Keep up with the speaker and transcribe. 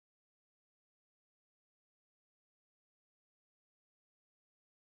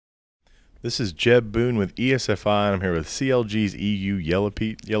This is Jeb Boone with ESFI, and I'm here with CLG's.EU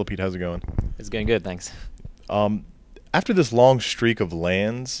Yellowpete. Yellowpete, how's it going? It's going good, thanks. After this long streak of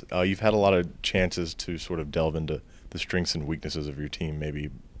lands, you've had a lot of chances to sort of delve into the strengths and weaknesses of your team,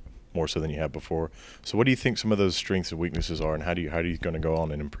 maybe more so than you have before. So what do you think some of those strengths and weaknesses are, and how are you going to go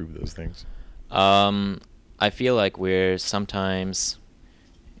on and improve those things? I feel like we're sometimes,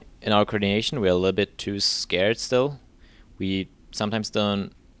 in our coordination, we're a little bit too scared still. We sometimes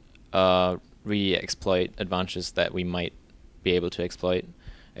don't really exploit advantages that we might be able to exploit,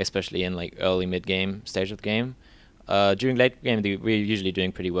 especially in like early mid-game stage of the game. During late game, we're usually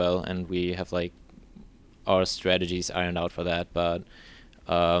doing pretty well, and we have like our strategies ironed out for that. But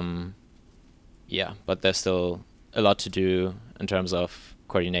yeah, but there's still a lot to do in terms of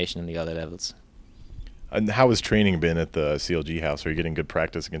coordination in the other levels. And how has training been at the CLG house? Are you getting good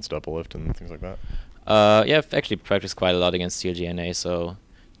practice against Doublelift and things like that? Yeah, I've actually practiced quite a lot against CLG.NA, so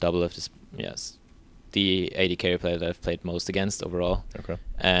Doublelift is, yes, the AD carry player that I've played most against overall. Okay.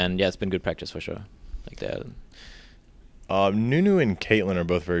 And yeah, it's been good practice for sure. Like that. Nunu and Caitlin are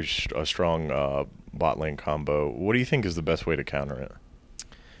both very strong bot lane combo. What do you think is the best way to counter it?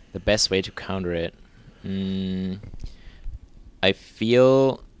 The best way to counter it? I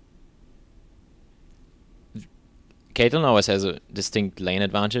feel Caitlin always has a distinct lane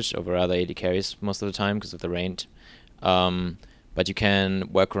advantage over other AD carries most of the time because of the range. But you can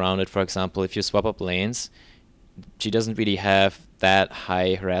work around it. For example, if you swap up lanes, she doesn't really have that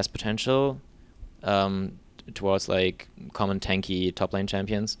high harass potential towards like common tanky top lane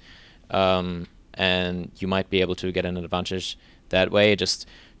champions. And you might be able to get an advantage that way, just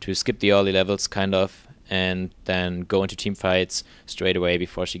to skip the early levels kind of, and then go into team fights straight away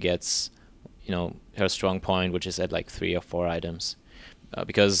before she gets, you know, her strong point, which is at like 3 or 4 items.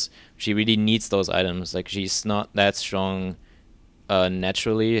 Because she really needs those items. Like, she's not that strong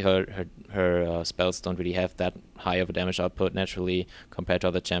naturally. Her spells don't really have that high of a damage output naturally compared to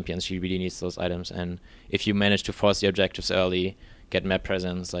other champions. She really needs those items, and if you manage to force the objectives early, get map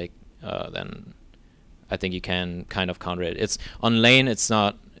presence, like then I think you can kind of counter it. It's on lane. It's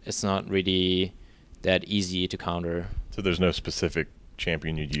not really that easy to counter. So there's no specific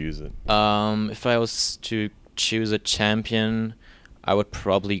champion you'd use it? If I was to choose a champion, I would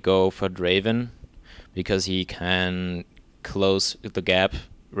probably go for Draven, because he can close the gap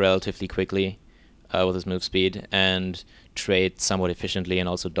relatively quickly with his move speed and trade somewhat efficiently and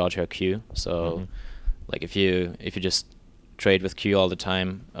also dodge her Q. So like if you just trade with Q all the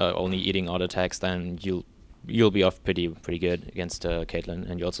time, only eating auto attacks, then you'll be off pretty good against Caitlin,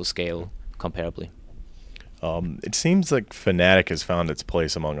 and you also scale comparably. It seems like Fnatic has found its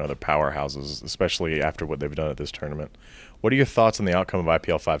place among other powerhouses, especially after what they've done at this tournament. What are your thoughts on the outcome of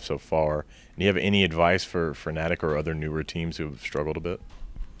IPL5 so far? And do you have any advice for Fnatic or other newer teams who have struggled a bit?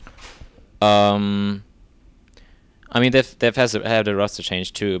 I mean, they've had a roster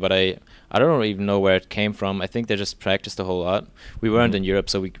change too, but I don't even know where it came from. I think they just practiced a whole lot. We weren't in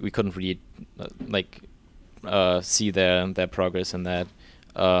Europe, so we couldn't really see their progress in that.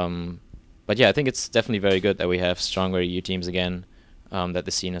 But yeah, I think it's definitely very good that we have stronger EU teams again. That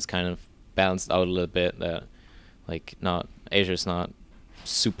the scene has kind of balanced out a little bit. That like Asia's not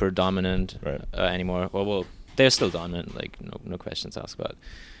super dominant anymore. Well, they're still dominant. Like no questions asked about.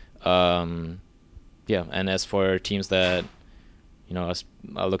 Yeah, and as for teams that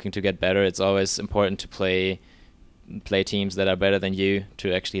are looking to get better, it's always important to play teams that are better than you,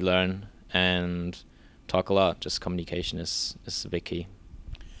 to actually learn and talk a lot. Just communication is a big key.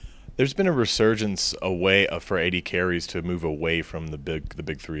 There's been a resurgence for AD carries to move away from the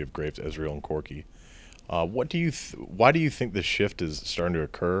big three of Graves, Ezreal, and Corki. Why do you think this shift is starting to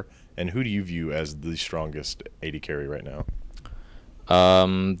occur, and who do you view as the strongest AD carry right now?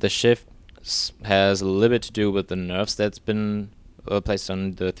 The shift has a little bit to do with the nerfs that's been placed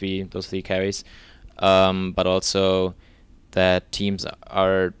on those three carries, but also that teams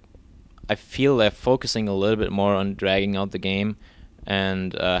I feel they're focusing a little bit more on dragging out the game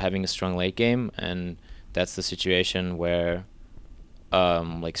and having a strong late game, and that's the situation where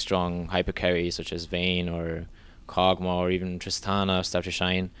like strong hyper carries such as Vayne or Kog'Maw or even Tristana start to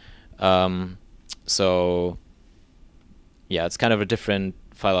shine. So yeah, it's kind of a different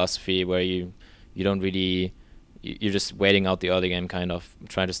philosophy where you don't really, you're just waiting out the early game, kind of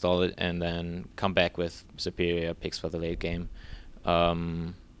trying to stall it and then come back with superior picks for the late game.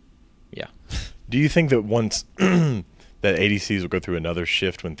 Yeah. Do you think that once that ADCs will go through another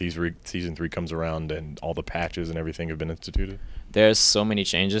shift when Season 3 comes around and all the patches and everything have been instituted? There's so many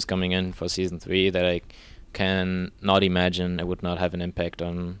changes coming in for Season 3 that I can not imagine it would not have an impact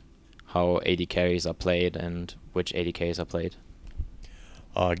on how AD carries are played and which AD carries are played.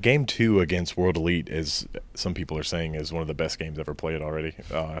 Game 2 against World Elite is, some people are saying, is one of the best games ever played already.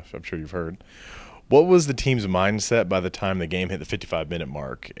 I'm sure you've heard. What was the team's mindset by the time the game hit the 55-minute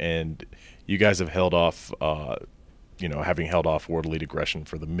mark? And you guys have held off, having held off World Elite aggression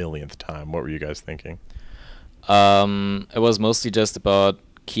for the millionth time. What were you guys thinking? It was mostly just about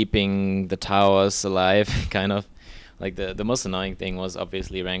keeping the towers alive, kind of. Like the most annoying thing was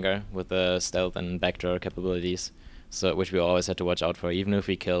obviously Rengar with the stealth and backdoor capabilities, so which we always had to watch out for. Even if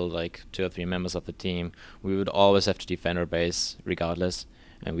we killed like 2 or 3 members of the team, we would always have to defend our base regardless,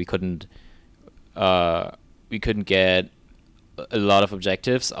 and we couldn't get a lot of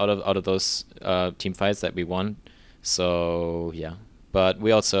objectives out of those team fights that we won. So yeah, but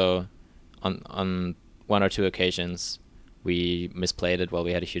we also on 1 or 2 occasions we misplayed it while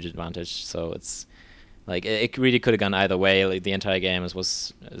we had a huge advantage. So it's like it really could have gone either way. Like the entire game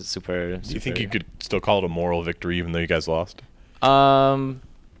was super. Do you think you could still call it a moral victory even though you guys lost? Well,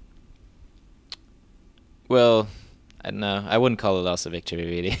 no, I wouldn't call it a loss a victory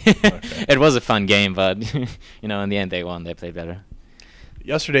really. Okay. It was a fun game, but in the end they won. They played better.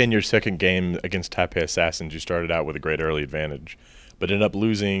 Yesterday in your second game against Taipei Assassins, you started out with a great early advantage, but ended up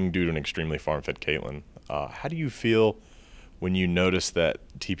losing due to an extremely farm-fed Caitlin. How do you feel when you notice that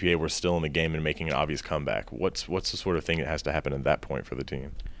TPA were still in the game and making an obvious comeback? What's the sort of thing that has to happen at that point for the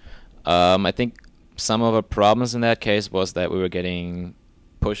team? I think some of our problems in that case was that we were getting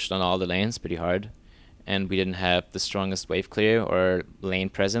pushed on all the lanes pretty hard, and we didn't have the strongest wave clear or lane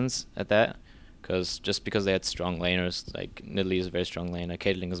presence at that. Because they had strong laners, like Nidalee is a very strong laner,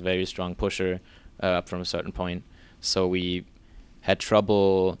 Caitlin is a very strong pusher up from a certain point. So we had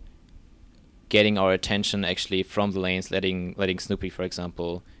trouble getting our attention actually from the lanes, letting Snoopy, for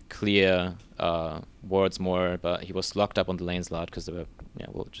example, clear wards more, but he was locked up on the lanes a lot because they were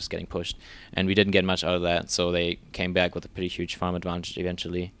just getting pushed, and we didn't get much out of that. So they came back with a pretty huge farm advantage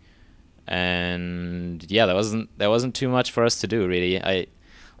eventually, and yeah, there wasn't too much for us to do really.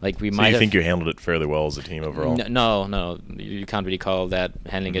 So you think you handled it fairly well as a team overall? No, you can't really call that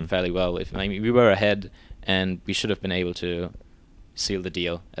handling it fairly well. We were ahead, and we should have been able to seal the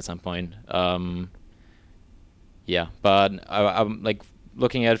deal at some point. Yeah, but I'm like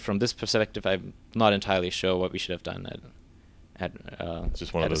looking at it from this perspective, I'm not entirely sure what we should have done at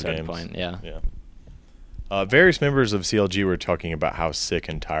just one of those games. Point. Yeah. Various members of CLG were talking about how sick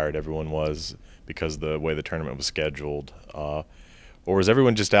and tired everyone was because of the way the tournament was scheduled. Or was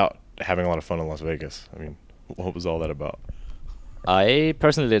everyone just out having a lot of fun in Las Vegas? I mean, what was all that about? I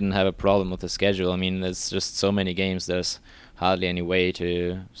personally didn't have a problem with the schedule. I mean, there's just so many games. There's hardly any way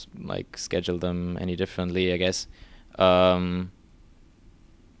to schedule them any differently, I guess.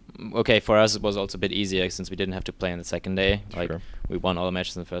 Okay, for us it was also a bit easier since we didn't have to play on the second day. Sure. We won all the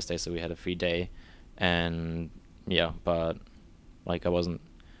matches on the first day, so we had a free day. And yeah, but I wasn't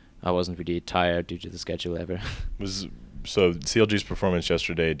really tired due to the schedule ever. So CLG's performance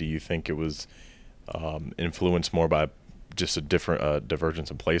yesterday, do you think it was influenced more by just a different divergence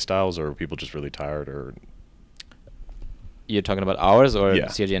in play styles, or were people just really tired? Or you're talking about ours or yeah.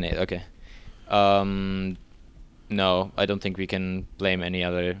 CLG and 8? Okay. No, I don't think we can blame any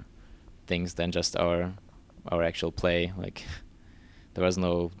other things than just our actual play. There was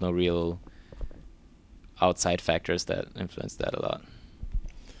no real outside factors that influenced that a lot.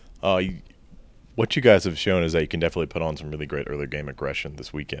 What you guys have shown is that you can definitely put on some really great early game aggression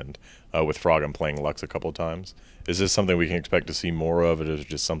this weekend with Frog and playing Lux a couple of times. Is this something we can expect to see more of, or is it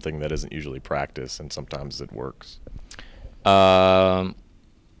just something that isn't usually practiced and sometimes it works?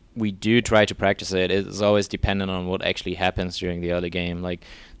 We do try to practice it. It's always dependent on what actually happens during the early game.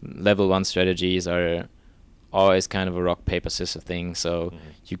 Level 1 strategies are always kind of a rock, paper, scissors thing, so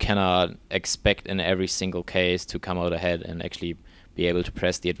you cannot expect in every single case to come out ahead and actually be able to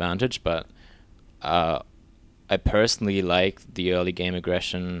press the advantage, but I personally like the early game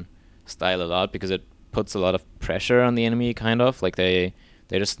aggression style a lot because it puts a lot of pressure on the enemy, kind of. They're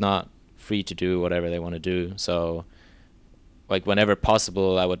just not free to do whatever they want to do. So whenever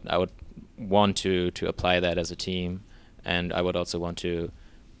possible, I would want to apply that as a team, and I would also want to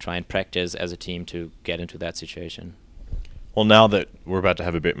try and practice as a team to get into that situation. Well, now that we're about to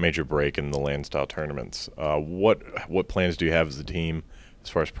have a major break in the LAN style tournaments, what plans do you have as a team as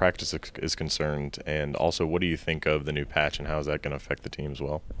far as practice is concerned, and also what do you think of the new patch and how is that going to affect the team as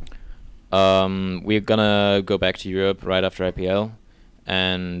well? We're gonna go back to Europe right after IPL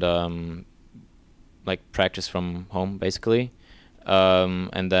and practice from home basically,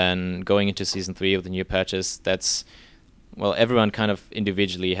 and then going into season 3 of the new patches. Everyone kind of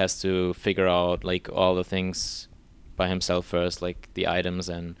individually has to figure out all the things by himself first, like the items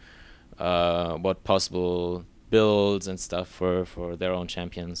and what possible builds and stuff for their own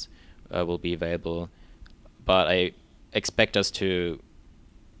champions will be available. But I expect us to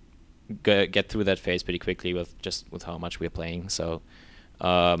get through that phase pretty quickly with how much we're playing. So,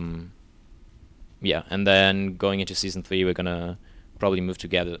 yeah, and then going into season 3, we're gonna probably move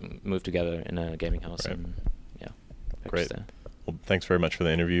together in a gaming house. Right. And yeah, Great. Well, thanks very much for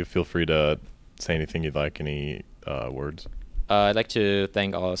the interview. Feel free to say anything you'd like. Any words? I'd like to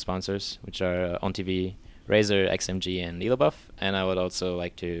thank all our sponsors, which are OnTV, Razer, XMG, and Needlebuff. And I would also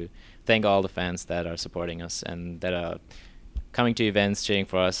like to thank all the fans that are supporting us and that are coming to events, cheering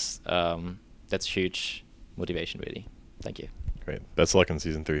for us. That's huge motivation, really. Thank you. Great. Best of luck in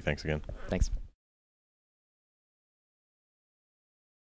season 3. Thanks again. Thanks.